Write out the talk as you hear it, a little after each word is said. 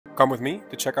Come with me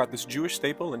to check out this Jewish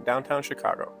staple in downtown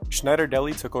Chicago. Schneider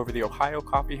Deli took over the Ohio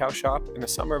Coffee House shop in the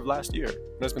summer of last year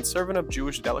and has been serving up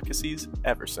Jewish delicacies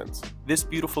ever since. This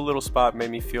beautiful little spot made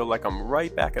me feel like I'm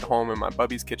right back at home in my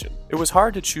bubby's kitchen. It was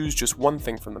hard to choose just one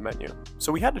thing from the menu,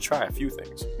 so we had to try a few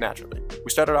things, naturally.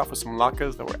 We started off with some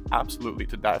latkes that were absolutely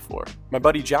to die for. My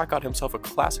buddy Jack got himself a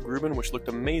classic Reuben which looked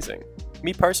amazing.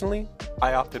 Me personally,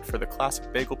 I opted for the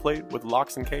classic bagel plate with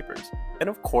lox and capers. And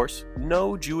of course,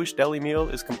 no Jewish deli meal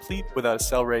is complete without a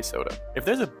Cel-ray soda. If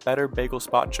there's a better bagel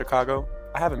spot in Chicago,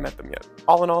 I haven't met them yet.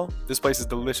 All in all, this place is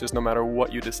delicious no matter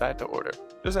what you decide to order.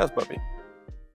 Just ask Bubby.